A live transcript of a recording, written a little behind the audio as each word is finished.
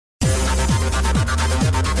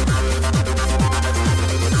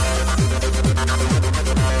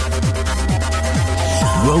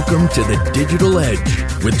Welcome to the Digital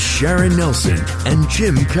Edge with Sharon Nelson and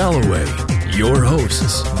Jim Calloway. Your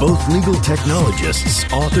hosts, both legal technologists,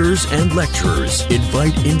 authors, and lecturers,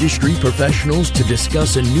 invite industry professionals to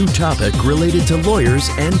discuss a new topic related to lawyers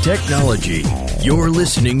and technology. You're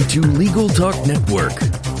listening to Legal Talk Network.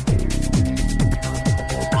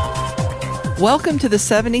 Welcome to the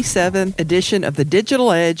 77th edition of the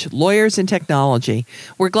Digital Edge, Lawyers and Technology.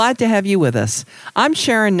 We're glad to have you with us. I'm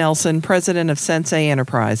Sharon Nelson, president of Sensei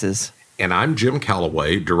Enterprises. And I'm Jim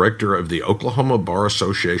Calloway, director of the Oklahoma Bar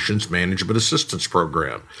Association's Management Assistance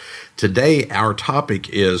Program. Today, our topic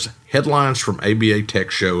is Headlines from ABA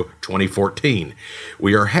TECHSHOW 2014.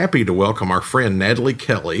 We are happy to welcome our friend Natalie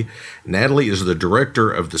Kelly. Natalie is the director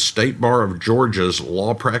of the State Bar of Georgia's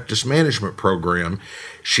Law Practice Management Program.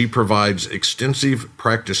 She provides extensive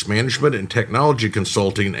practice management and technology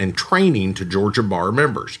consulting and training to Georgia bar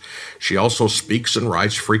members. She also speaks and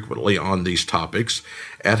writes frequently on these topics.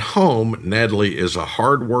 At home, Natalie is a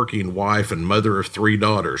hardworking wife and mother of 3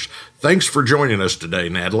 daughters. Thanks for joining us today,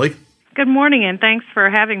 Natalie. Good morning, and thanks for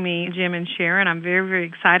having me, Jim and Sharon. I'm very, very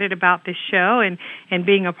excited about this show and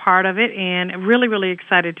being a part of it, and really, really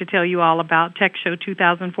excited to tell you all about TECHSHOW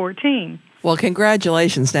 2014. Well,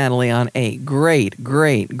 congratulations, Natalie, on a great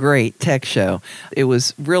tech show. It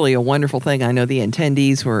was really a wonderful thing. I know the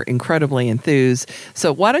attendees were incredibly enthused.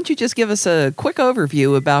 So why don't you just give us a quick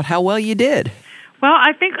overview about how well you did? Well,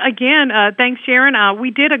 I think, again, thanks, Sharon.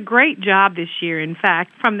 We did a great job this year, in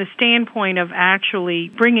fact, from the standpoint of actually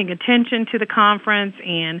bringing attention to the conference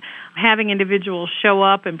and having individuals show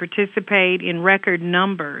up and participate in record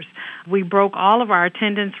numbers. We broke all of our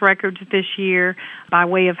attendance records this year by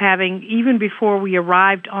way of having, even before we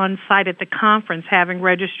arrived on site at the conference, having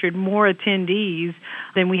registered more attendees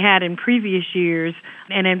than we had in previous years.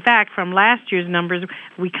 And in fact, from last year's numbers,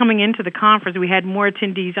 coming into the conference, we had more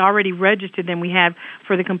attendees already registered than we had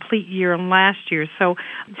for the complete year on last year. So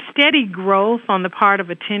steady growth on the part of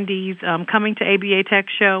attendees coming to ABA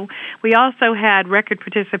TECHSHOW. We also had record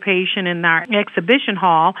participation in our exhibition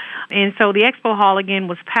hall. And so the expo hall, again,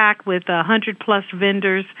 was packed with 100-plus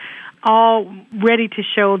vendors, all ready to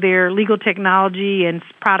show their legal technology and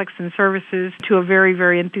products and services to a very,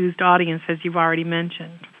 very enthused audience, as you've already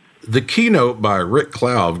mentioned. The keynote by Rick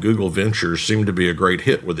Clow of Google Ventures seemed to be a great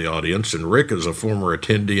hit with the audience, and Rick is a former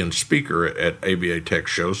attendee and speaker at ABA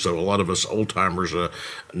TECHSHOW, so a lot of us old-timers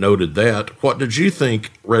noted that. What did you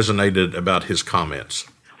think resonated about his comments?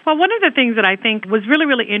 Well, one of the things that I think was really,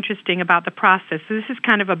 really interesting about the process, so this is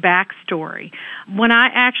kind of a backstory. When I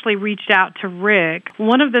actually reached out to Rick,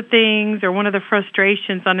 one of the things or one of the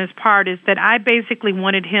frustrations on his part is that I basically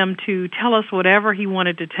wanted him to tell us whatever he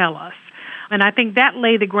wanted to tell us. And I think that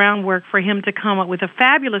laid the groundwork for him to come up with a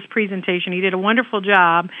fabulous presentation. He did a wonderful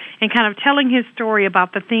job in kind of telling his story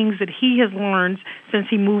about the things that he has learned since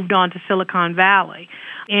he moved on to Silicon Valley.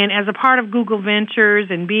 And as a part of Google Ventures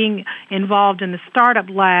and being involved in the startup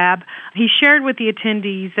lab, he shared with the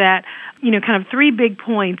attendees that, kind of 3 big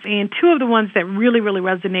points. And 2 of the ones that really, really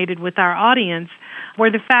resonated with our audience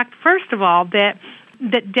were the fact, first of all, that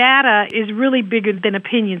data is really bigger than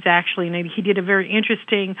opinions, actually. And he did a very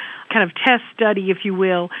interesting kind of test study, if you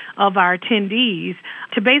will, of our attendees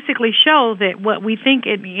to basically show that what we think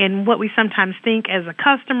and what we sometimes think as a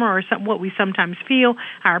customer or what we sometimes feel,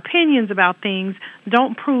 our opinions about things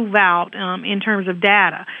don't prove out in terms of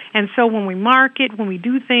data. And so when we market, when we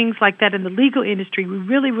do things like that in the legal industry, we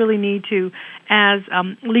really, really need to, as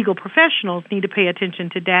legal professionals, need to pay attention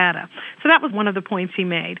to data. So that was one of the points he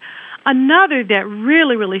made. Another that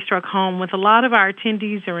really, really struck home with a lot of our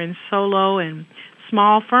attendees are in solo and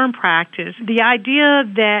small firm practice, the idea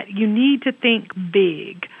that you need to think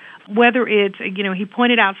big. Whether it's, he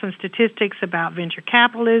pointed out some statistics about venture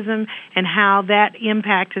capitalism and how that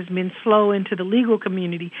impact has been slow into the legal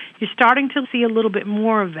community. You're starting to see a little bit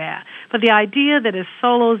more of that. But the idea that as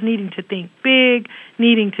solos needing to think big,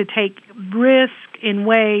 needing to take risks in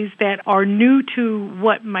ways that are new to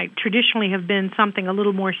what might traditionally have been something a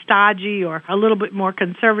little more stodgy or a little bit more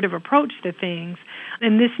conservative approach to things,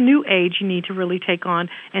 in this new age, you need to really take on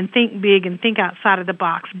and think big and think outside of the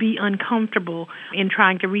box. Be uncomfortable in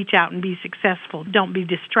trying to reach out and be successful. Don't be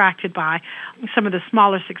distracted by some of the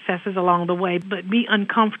smaller successes along the way, but be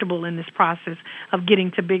uncomfortable in this process of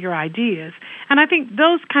getting to bigger ideas. And I think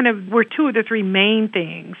those kind of were 2 of the 3 main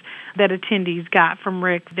things that attendees got from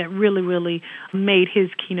Rick that really, really made his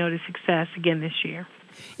keynote a success again this year.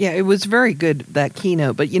 Yeah, it was very good, that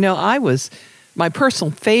keynote. But, I was My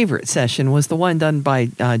personal favorite session was the one done by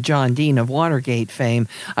John Dean of Watergate fame.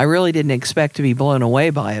 I really didn't expect to be blown away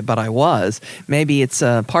by it, but I was. Maybe it's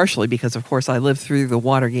partially because, of course, I lived through the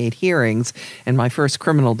Watergate hearings, and my first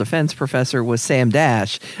criminal defense professor was Sam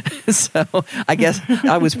Dash. So I guess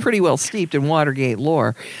I was pretty well steeped in Watergate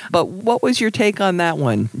lore. But what was your take on that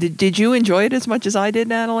one? Did you enjoy it as much as I did,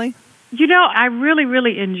 Natalie? I really,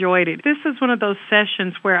 really enjoyed it. This is one of those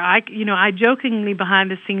sessions where I jokingly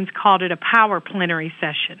behind the scenes called it a power plenary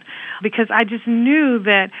session because I just knew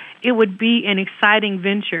that it would be an exciting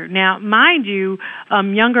venture. Now, mind you,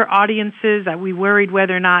 younger audiences, we worried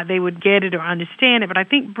whether or not they would get it or understand it, but I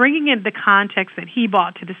think bringing in the context that he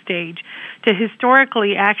brought to the stage to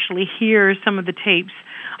historically actually hear some of the tapes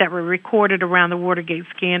that were recorded around the Watergate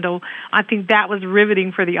scandal. I think that was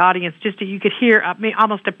riveting for the audience. Just that you could hear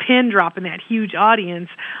almost a pin drop in that huge audience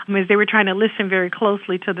as they were trying to listen very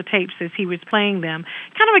closely to the tapes as he was playing them.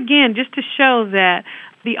 Kind of, again, just to show that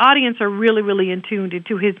the audience are really, really in tune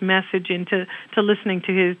to his message and to listening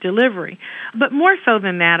to his delivery. But more so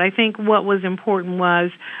than that, I think what was important was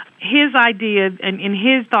his idea and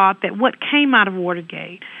his thought that what came out of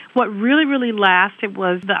Watergate, what really, really lasted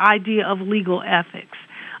was the idea of legal ethics.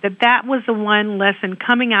 That was the one lesson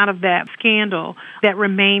coming out of that scandal that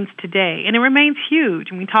remains today. And it remains huge.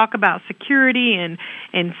 And we talk about security and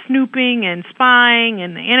snooping and spying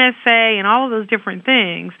and the NSA and all of those different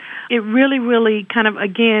things. It really, really kind of,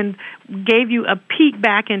 again, gave you a peek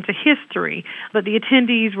back into history. But the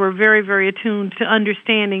attendees were very, very attuned to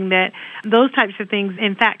understanding that those types of things,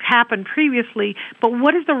 in fact, happened previously. But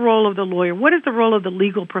what is the role of the lawyer? What is the role of the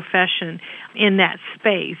legal profession in that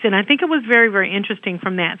space? And I think it was very, very interesting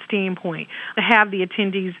from that standpoint to have the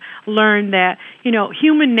attendees learn that,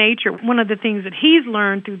 human nature, one of the things that he's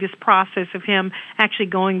learned through this process of him actually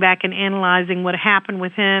going back and analyzing what happened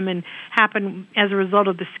with him and happened as a result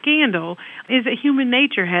of the scandal is that human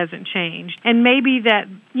nature hasn't changed. And maybe that,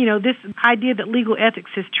 this idea that legal ethics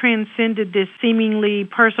has transcended this seemingly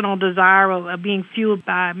personal desire of being fueled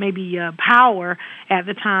by maybe power at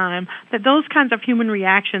the time, that those kinds of human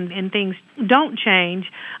reactions and things don't change,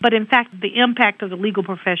 but in fact the impact of the legal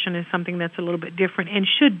profession is something that's a little bit different and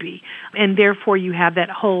should be. And therefore you have that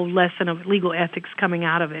whole lesson of legal ethics coming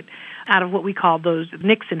out of it, out of what we call those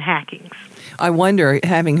Nixon hackings. I wonder,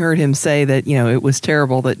 having heard him say that, it was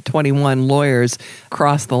terrible that 21 lawyers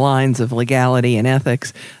crossed the lines of legality and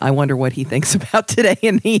ethics, I wonder what he thinks about today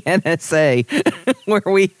in the NSA,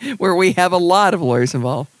 where we have a lot of lawyers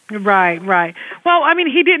involved. Right. Well,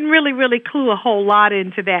 he didn't really clue a whole lot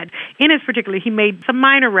into that. In his particular, he made some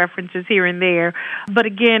minor references here and there. But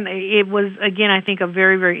again, it was, I think a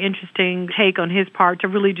very, very interesting take on his part to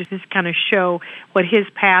really just kind of show what his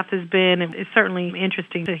path has been. And it's certainly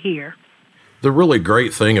interesting to hear. The really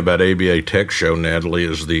great thing about ABA Tech Show, Natalie,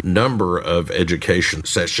 is the number of education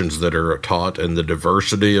sessions that are taught and the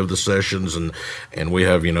diversity of the sessions. And we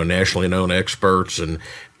have, nationally known experts and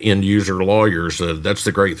end-user lawyers. That's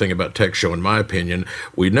the great thing about Tech Show, in my opinion.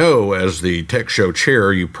 We know as the Tech Show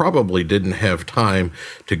chair, you probably didn't have time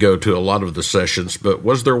to go to a lot of the sessions, but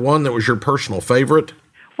was there one that was your personal favorite?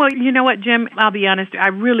 Well, you know what, Jim? I'll be honest. I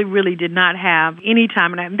really, really did not have any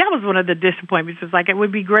time. And that was one of the disappointments. It's like it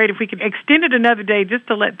would be great if we could extend it another day just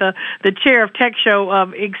to let the chair of Tech Show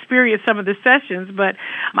experience some of the sessions. But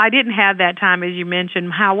I didn't have that time, as you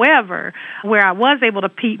mentioned. However, where I was able to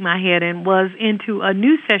peek my head in was into a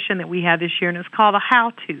new session that we had this year, and it's called the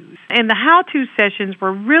How-Tos. And the How-To sessions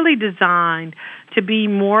were really designed to be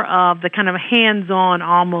more of the kind of hands-on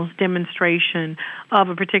almost demonstration of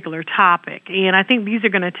a particular topic. And I think these are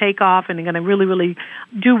going to take off and they're going to really, really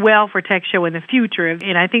do well for Tech Show in the future,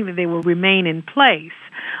 and I think that they will remain in place.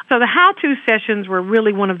 So the how-to sessions were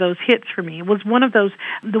really one of those hits for me. It was one of those,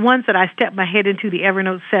 the ones that I stepped my head into, the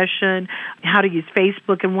Evernote session, how to use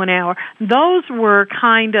Facebook in 1 hour. Those were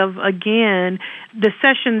kind of, again, the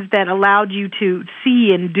sessions that allowed you to see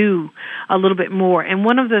and do a little bit more. And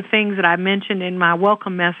one of the things that I mentioned in my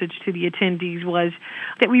welcome message to the attendees was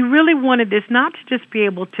that we really wanted this not to just be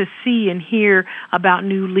able to see and hear about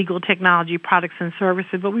new legal technology products and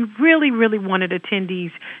services, but we really, really wanted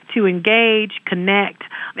attendees to engage, connect,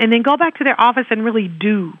 and then go back to their office and really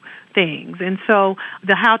do things. And so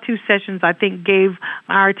the how-to sessions, I think, gave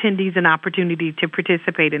our attendees an opportunity to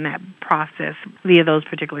participate in that process via those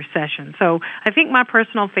particular sessions. So I think my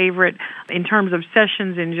personal favorite in terms of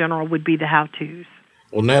sessions in general would be the how-tos.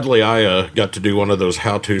 Well, Natalie, I got to do one of those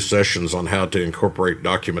how-to sessions on how to incorporate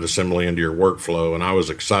document assembly into your workflow, and I was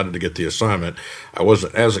excited to get the assignment. I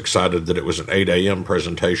wasn't as excited that it was an 8 a.m.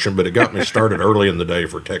 presentation, but it got me started early in the day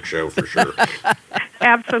for Tech Show for sure.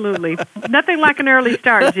 Absolutely. Nothing like an early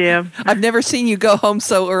start, Jim. I've never seen you go home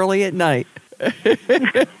so early at night.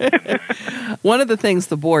 One of the things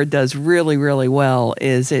the board does really, really well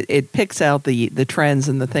is it picks out the trends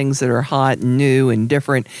and the things that are hot and new and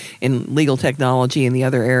different in legal technology and the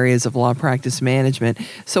other areas of law practice management.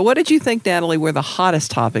 So what did you think, Natalie, were the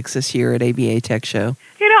hottest topics this year at ABA Tech Show?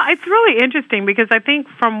 It's really interesting because I think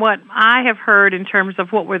from what I have heard in terms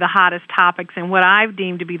of what were the hottest topics and what I've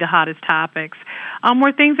deemed to be the hottest topics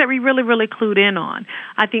were things that we really, really clued in on.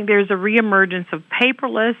 I think there's a reemergence of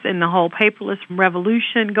paperless and the whole paperless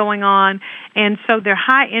revolution going on, and so there are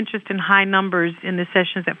high interest and high numbers in the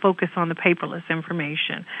sessions that focus on the paperless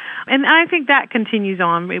information. And I think that continues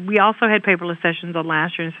on. We also had paperless sessions on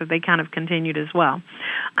last year, and so they kind of continued as well.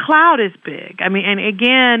 Cloud is big. And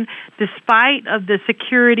again, despite of the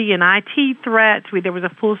security and IT threats, there was a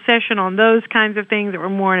full session on those kinds of things that were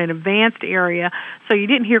more in an advanced area, so you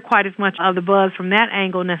didn't hear quite as much of the buzz from that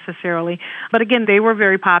angle necessarily. But again, they were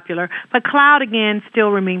very popular. But cloud, again, still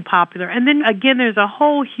remained popular. And then, again, there's a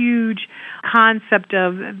whole huge concept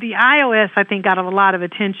of the iOS, I think, got a lot of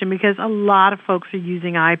attention because a lot of folks are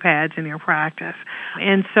using iPads in their practice.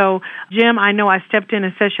 And so, Jim, I know I stepped in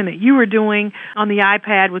a session that you were doing on the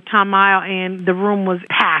iPad with Tom Mile, and the room was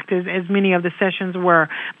packed, as many of the sessions were.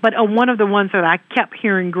 But one of the ones that I kept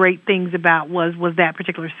hearing great things about was that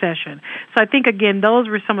particular session. So I think, again, those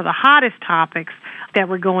were some of the hottest topics that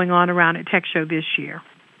were going on around at Tech Show this year.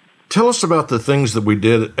 Tell us about the things that we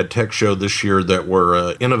did at Tech Show this year that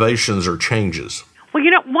were innovations or changes. Well,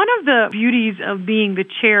 one of the beauties of being the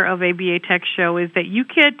chair of ABA Tech Show is that you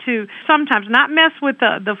get to sometimes not mess with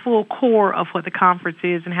the full core of what the conference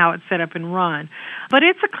is and how it's set up and run, but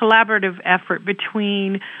it's a collaborative effort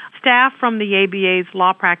between staff from the ABA's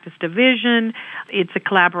Law Practice Division. It's a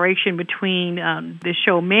collaboration between the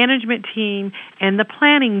show management team and the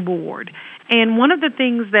planning board. And one of the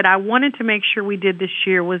things that I wanted to make sure we did this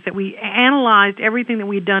year was that we analyzed everything that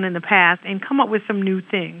we'd done in the past and come up with some new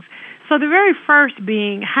things. So the very first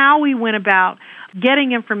being how we went about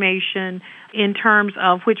getting information in terms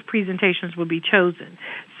of which presentations would be chosen.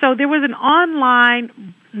 So there was an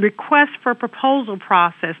online request for proposal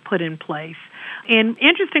process put in place. And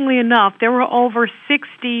interestingly enough, there were over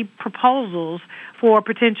 60 proposals for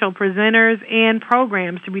potential presenters and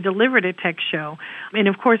programs to be delivered at Tech Show. And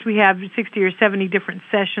of course, we have 60 or 70 different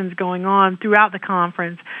sessions going on throughout the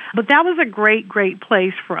conference. But that was a great, great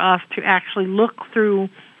place for us to actually look through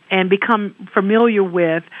and become familiar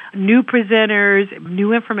with new presenters,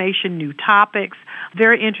 new information, new topics,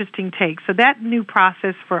 very interesting takes. So that new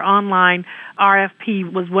process for online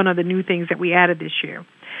RFP was one of the new things that we added this year.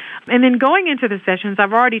 And then going into the sessions,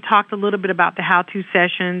 I've already talked a little bit about the how-to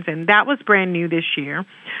sessions, and that was brand new this year.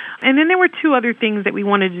 And then there were two other things that we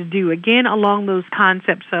wanted to do, again, along those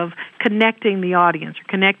concepts of connecting the audience or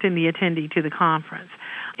connecting the attendee to the conference.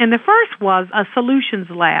 And the first was a solutions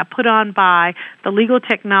lab put on by the Legal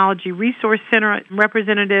Technology Resource Center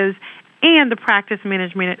representatives and the practice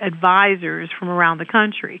management advisors from around the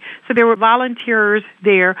country. So there were volunteers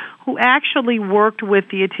there who actually worked with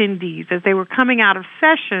the attendees. As they were coming out of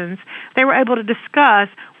sessions, they were able to discuss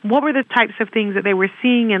what were the types of things that they were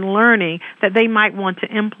seeing and learning that they might want to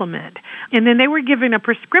implement. And then they were given a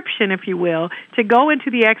prescription, if you will, to go into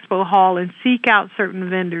the expo hall and seek out certain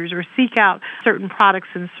vendors or seek out certain products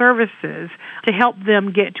and services to help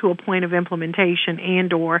them get to a point of implementation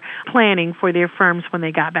and or planning for their firms when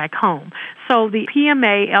they got back home. So the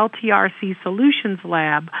PMA LTRC Solutions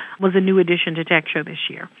Lab was a new addition to Tech Show this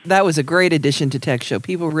year. That was a great addition to Tech Show.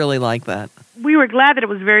 People really like that. We were glad that it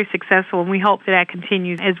was very successful, and we hope that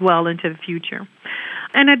continues as well into the future.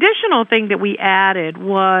 An additional thing that we added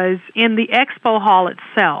was in the expo hall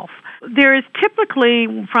itself. There is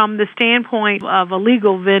typically, from the standpoint of a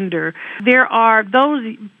legal vendor, there are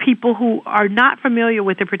those people who are not familiar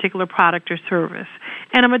with a particular product or service.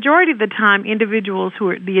 And a majority of the time, individuals who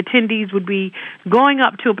are the attendees would be going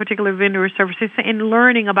up to a particular vendor or service and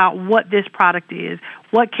learning about what this product is,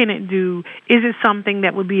 what can it do, is it something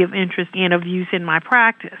that would be of interest and of use in my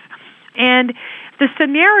practice. And the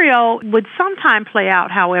scenario would sometimes play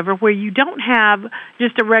out, however, where you don't have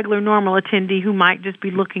just a regular normal attendee who might just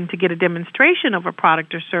be looking to get a demonstration of a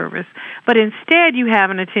product or service, but instead you have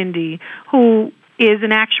an attendee who is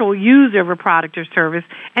an actual user of a product or service,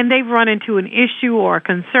 and they've run into an issue or a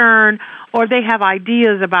concern, or they have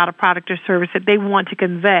ideas about a product or service that they want to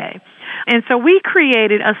convey. And so we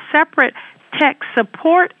created a separate tech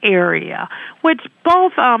support area, which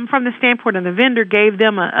both from the standpoint of the vendor gave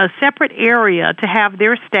them a separate area to have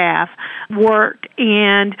their staff work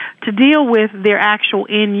and to deal with their actual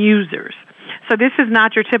end users. So this is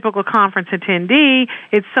not your typical conference attendee.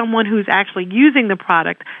 It's someone who's actually using the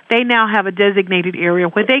product. They now have a designated area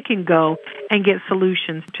where they can go and get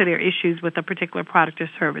solutions to their issues with a particular product or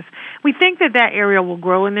service. We think that area will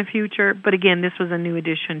grow in the future, but again, this was a new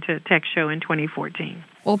addition to Tech Show in 2014.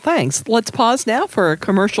 Well, thanks. Let's pause now for a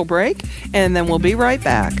commercial break, and then we'll be right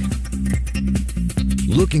back.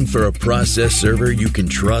 Looking for a process server you can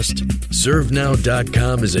trust?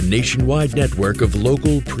 ServeNow.com is a nationwide network of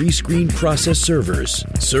local pre-screened process servers.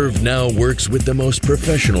 ServeNow works with the most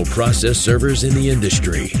professional process servers in the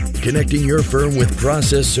industry, connecting your firm with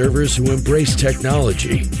process servers who embrace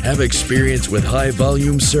technology, have experience with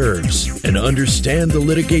high-volume serves, and understand the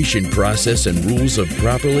litigation process and rules of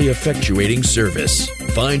properly effectuating service.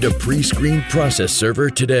 Find a pre-screened process server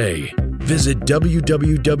today. Visit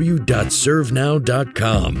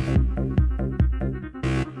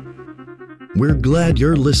www.servenow.com. We're glad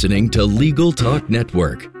you're listening to Legal Talk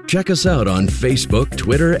Network. Check us out on Facebook,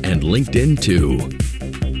 Twitter, and LinkedIn too.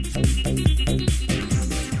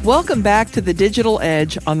 Welcome back to the Digital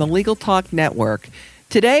Edge on the Legal Talk Network.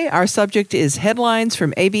 Today, our subject is headlines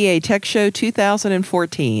from ABA Tech Show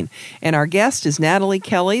 2014, and our guest is Natalie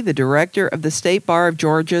Kelly, the director of the State Bar of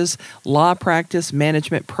Georgia's Law Practice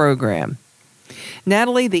Management Program.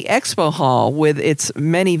 Natalie, the expo hall with its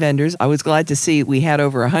many vendors, I was glad to see we had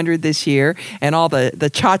over 100 this year, and all the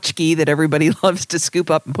tchotchke that everybody loves to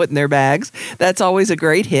scoop up and put in their bags. That's always a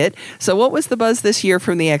great hit. So what was the buzz this year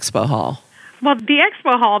from the expo hall? Well, the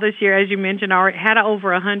expo hall this year, as you mentioned, had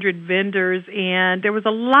over 100 vendors, and there was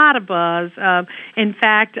a lot of buzz. In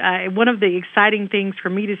fact, one of the exciting things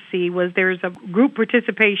for me to see was there's a group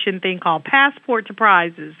participation thing called Passport to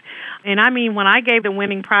Prizes. And I mean, when I gave the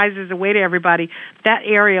winning prizes away to everybody, that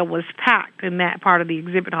area was packed in that part of the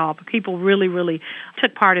exhibit hall. People really, really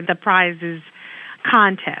took part in the prizes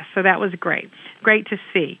contest, so that was great. Great to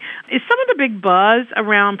see. Is some of the big buzz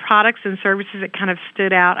around products and services that kind of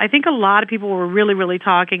stood out? I think a lot of people were really, really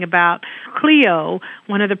talking about Clio.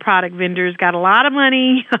 One of the product vendors got a lot of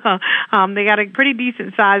money. They got a pretty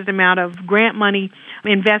decent-sized amount of grant money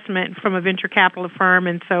investment from a venture capital firm,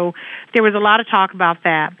 and so there was a lot of talk about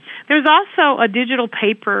that. There's also a digital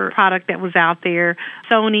paper product that was out there.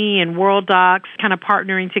 Sony and WorldDocs kind of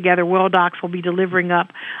partnering together. WorldDocs will be delivering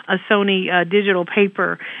up a Sony digital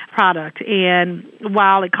paper product, and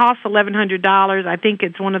while it costs $1,100, I think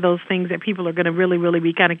it's one of those things that people are going to really, really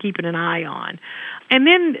be kind of keeping an eye on. And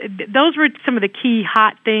then those were some of the key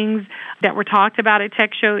hot things that were talked about at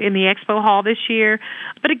Tech Show in the Expo Hall this year.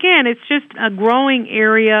 But again, it's just a growing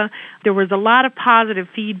area. There was a lot of positive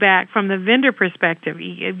feedback from the vendor perspective.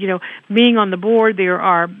 You know, being on the board,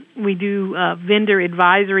 we do vendor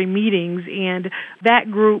advisory meetings, and that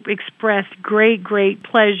group expressed great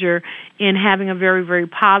pleasure in having a very, very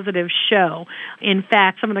positive show. In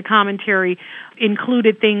fact, some of the commentary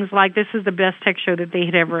included things like this is the best tech show that they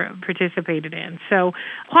had ever participated in. So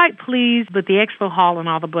quite pleased with the Expo Hall and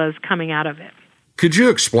all the buzz coming out of it. Could you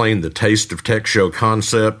explain the Taste of Tech Show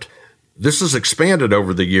concept? This has expanded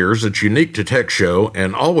over the years. It's unique to Tech Show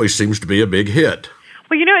and always seems to be a big hit.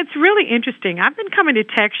 Well, you know, it's really interesting. I've been coming to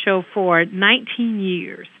Tech Show for 19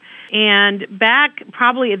 years. And back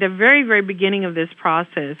probably at the very, very beginning of this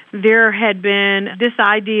process, there had been this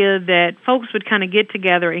idea that folks would kind of get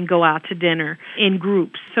together and go out to dinner in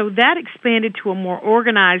groups. So that expanded to a more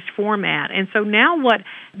organized format. And so now what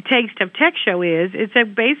Taste of Tech Show is, it's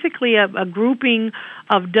basically a grouping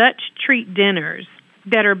of Dutch treat dinners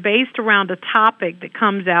that are based around a topic that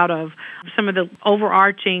comes out of some of the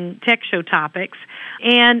overarching Tech Show topics.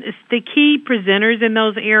 And the key presenters in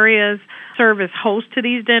those areas serve as hosts to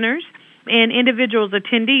these dinners, and individuals,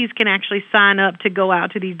 attendees, can actually sign up to go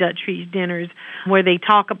out to these Dutch treat dinners where they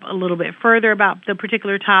talk a little bit further about the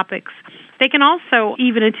particular topics. They can also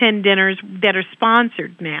even attend dinners that are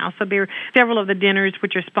sponsored now. So there are several of the dinners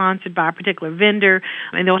which are sponsored by a particular vendor,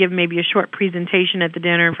 and they'll give maybe a short presentation at the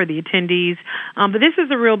dinner for the attendees. But this is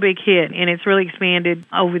a real big hit, and it's really expanded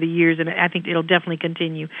over the years, and I think it'll definitely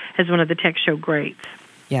continue as one of the Tech Show greats.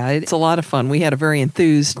 Yeah, it's a lot of fun. We had a very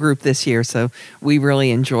enthused group this year, so we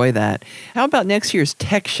really enjoy that. How about next year's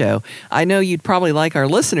Tech Show? I know you'd probably like our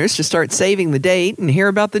listeners to start saving the date and hear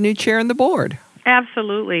about the new chair and the board.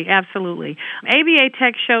 Absolutely. ABA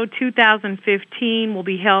Tech Show 2015 will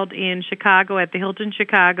be held in Chicago at the Hilton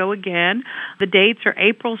Chicago again. The dates are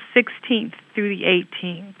April 16th through the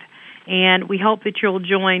 18th. And we hope that you'll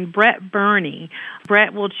join Brett Burney.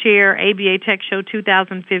 Brett will chair ABA Tech Show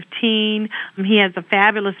 2015. He has a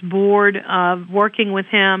fabulous board working with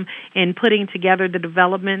him in putting together the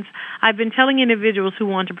developments. I've been telling individuals who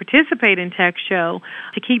want to participate in Tech Show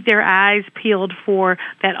to keep their eyes peeled for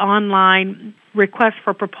that online request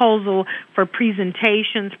for proposal for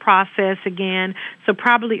presentations process again. So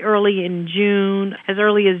probably early in June, as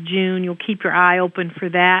early as June, you'll keep your eye open for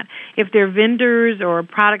that. If there are vendors or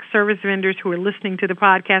product service vendors who are listening to the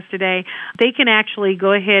podcast today, they can actually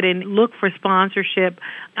go ahead and look for sponsorship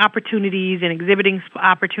opportunities and exhibiting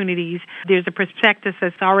opportunities. There's a prospectus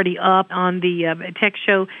that's already up on the Tech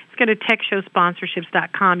Show. It's go to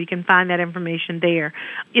techshowsponsorships.com. You can find that information there.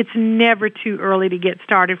 It's never too early to get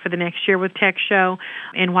started for the next year with Tech Show.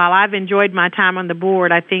 And while I've enjoyed my time on the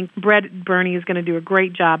board, I think Brett Burney is going to do a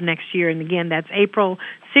great job next year. And again, that's April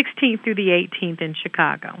 16th through the 18th in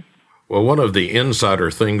Chicago. Well, one of the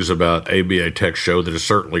insider things about ABA Tech Show that has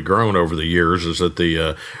certainly grown over the years is that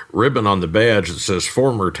the ribbon on the badge that says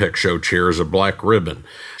former Tech Show chair is a black ribbon.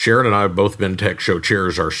 Sharon and I have both been Tech Show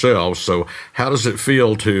chairs ourselves, so how does it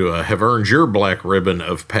feel to have earned your black ribbon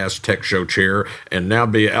of past Tech Show chair and now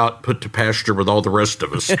be out put to pasture with all the rest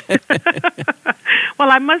of us?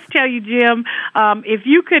 Well, I must tell you, Jim, if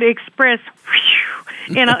you could express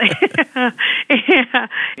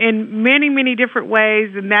in many, many different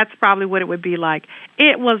ways, and that's probably what it would be like.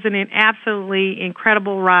 It was an absolutely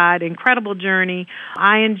incredible ride, incredible journey.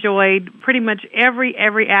 I enjoyed pretty much every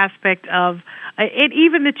aspect of it.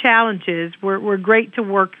 Even the challenges were great to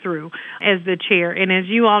work through as the chair. And as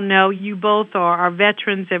you all know, you both are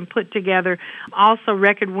veterans and put together also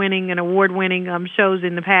record-winning and award-winning shows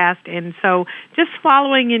in the past. And so just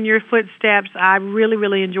following in your footsteps, I really,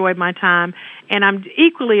 really enjoyed my time. And I'm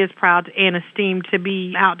equally as proud and esteemed to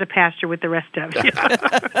be out to pasture with the rest of you.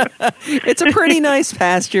 It's a pretty nice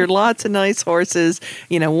pasture, lots of nice horses,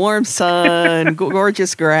 warm sun,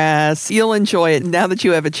 gorgeous grass. You'll enjoy it now that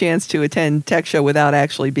you have a chance to attend Tech Show without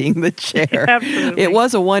actually being the chair. Absolutely. It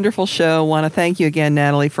was a wonderful show. I want to thank you again,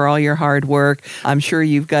 Natalie, for all your hard work. I'm sure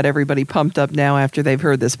you've got everybody pumped up now after they've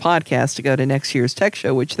heard this podcast to go to next year's Tech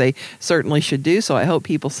Show, which they certainly should do. So I hope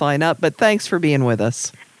people sign up. But thanks for being with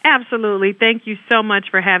us. Absolutely. Thank you so much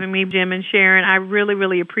for having me, Jim and Sharon. I really,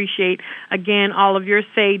 really appreciate, again, all of your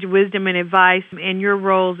sage wisdom and advice and your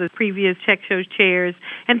roles as previous Tech Show chairs.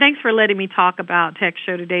 And thanks for letting me talk about Tech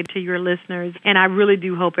Show today to your listeners. And I really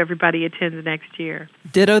do hope everybody attends next year.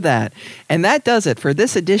 Ditto that. And that does it for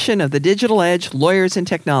this edition of the Digital Edge Lawyers in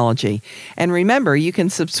Technology. And remember, you can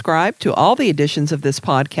subscribe to all the editions of this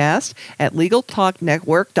podcast at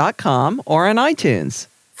LegalTalkNetwork.com or on iTunes.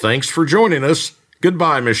 Thanks for joining us.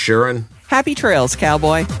 Goodbye, Miss Sharon. Happy trails,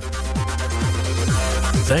 cowboy.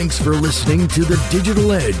 Thanks for listening to The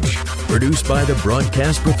Digital Edge, produced by the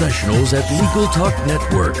broadcast professionals at Legal Talk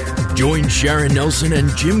Network. Join Sharon Nelson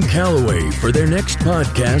and Jim Calloway for their next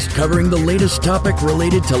podcast covering the latest topic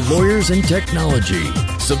related to lawyers and technology.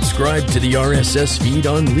 Subscribe to the RSS feed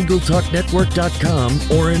on LegalTalkNetwork.com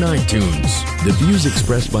or in iTunes. The views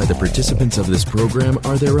expressed by the participants of this program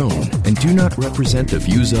are their own and do not represent the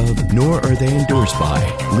views of, nor are they endorsed by,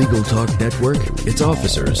 Legal Talk Network, its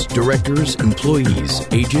officers, directors, employees,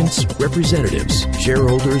 agents, representatives,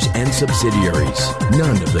 shareholders, and subsidiaries.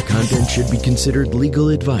 None of the content should be considered legal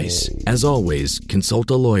advice. As always,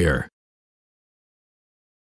 consult a lawyer.